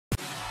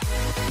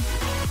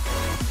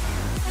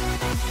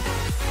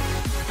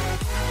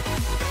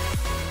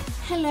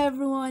Hello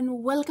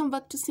everyone, welcome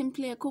back to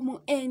Simply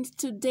Akumu, and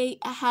today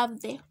I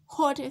have the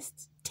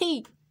hottest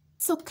tea.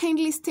 So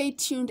kindly stay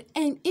tuned,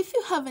 and if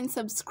you haven't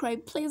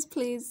subscribed,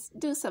 please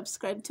do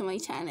subscribe to my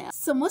channel.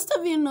 So most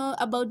of you know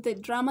about the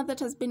drama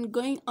that has been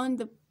going on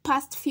the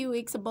past few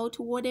weeks about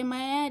Wode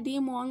Maya,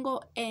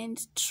 mwango,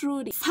 and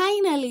Trudy.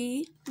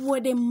 Finally,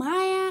 Wode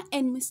Maya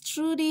and Miss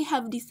Trudy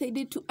have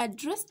decided to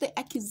address the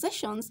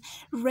accusations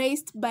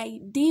raised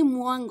by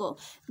mwango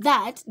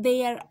that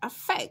they are a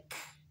fake.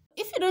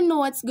 If you don't know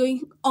what's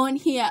going on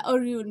here,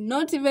 or you're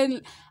not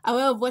even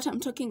aware of what I'm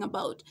talking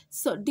about,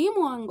 so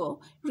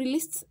mwango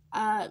released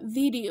a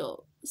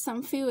video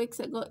some few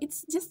weeks ago,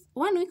 it's just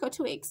 1 week or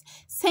 2 weeks,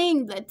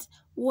 saying that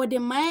Wode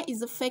Maya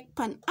is a fake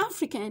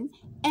Pan-African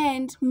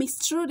and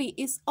Miss Trudy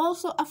is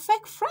also a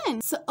fake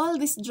friend. So all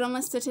this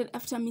drama started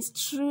after Miss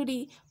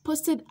Trudy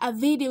posted a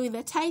video with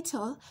the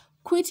title,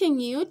 "Quitting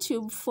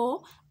YouTube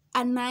for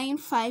a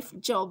 9-5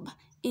 job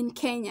in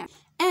Kenya."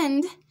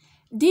 And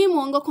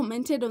mwango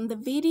commented on the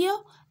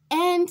video,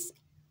 and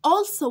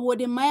also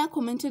Wode Maya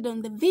commented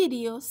on the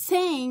video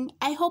saying,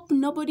 "I hope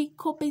nobody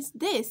copies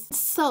this."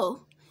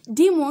 So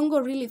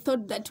mwango really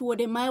thought that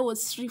Wode Maya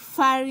was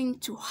referring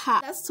to her.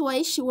 That's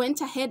why she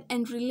went ahead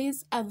and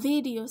released a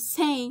video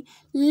saying,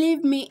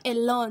 "Leave me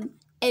alone"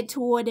 at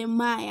Wode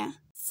Maya.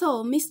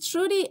 So Miss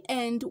Trudy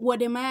and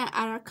Wode Maya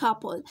are a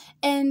couple,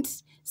 and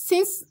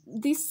since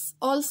this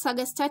all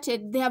saga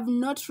started, they have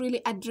not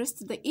really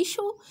addressed the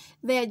issue.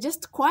 They are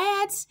just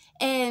quiet,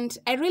 and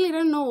I really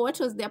don't know what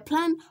was their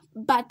plan,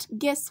 but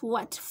guess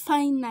what?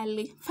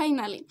 Finally.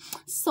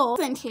 So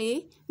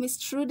recently, Miss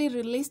Trudy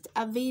released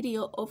a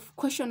video of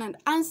question and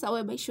answer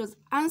whereby she was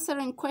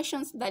answering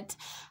questions that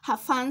her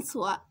fans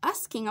were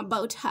asking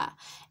about her.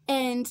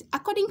 And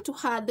according to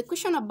her, the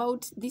question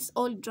about this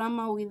old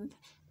drama with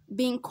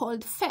being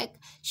called fake,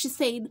 she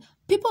said,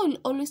 people will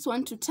always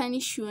want to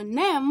tarnish your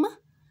name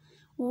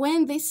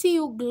when they see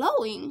you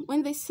glowing,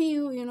 when they see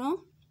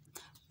you,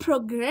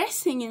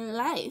 progressing in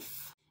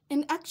life.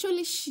 And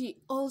actually, she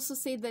also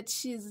said that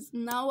she's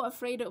now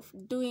afraid of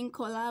doing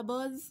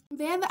collabos. On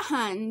the other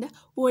hand,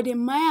 Wode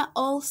Maya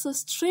also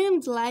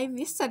streamed live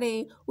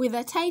yesterday with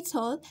a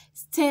title,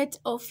 "State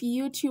of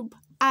YouTube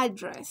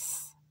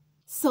Address."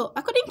 So,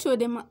 according to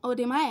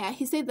Wode Maya,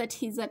 he said that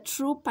he's a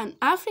true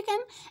Pan-African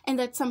and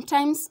that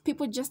sometimes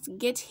people just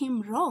get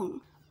him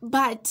wrong.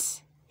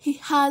 But he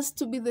has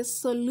to be the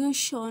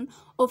solution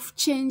of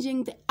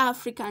changing the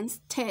African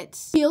state.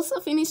 He also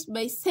finished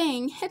by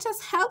saying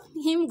haters help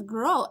him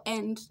grow,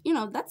 and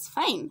that's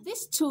fine.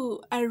 These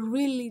two are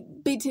really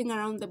beating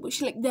around the bush.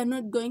 Like, they're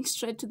not going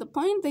straight to the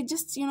point. They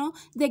just,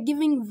 they're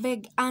giving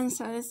vague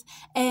answers.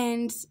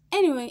 And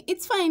anyway,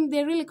 it's fine.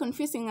 They're really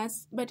confusing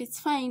us, but it's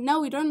fine.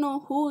 Now we don't know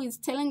who is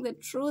telling the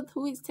truth,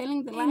 who is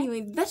telling the lie. Anyway,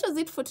 that was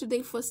it for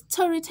today for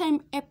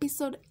Storytime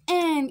episode.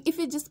 And if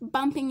you're just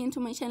bumping into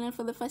my channel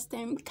for the first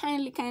time,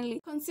 kindly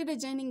consider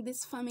joining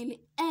this family,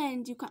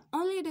 and you can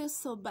only do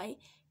so by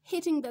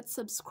hitting that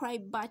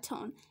subscribe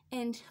button.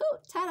 And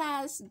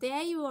ta-da,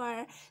 there you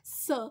are.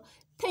 So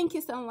thank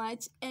you so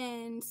much,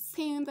 and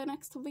see you in the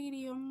next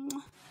video.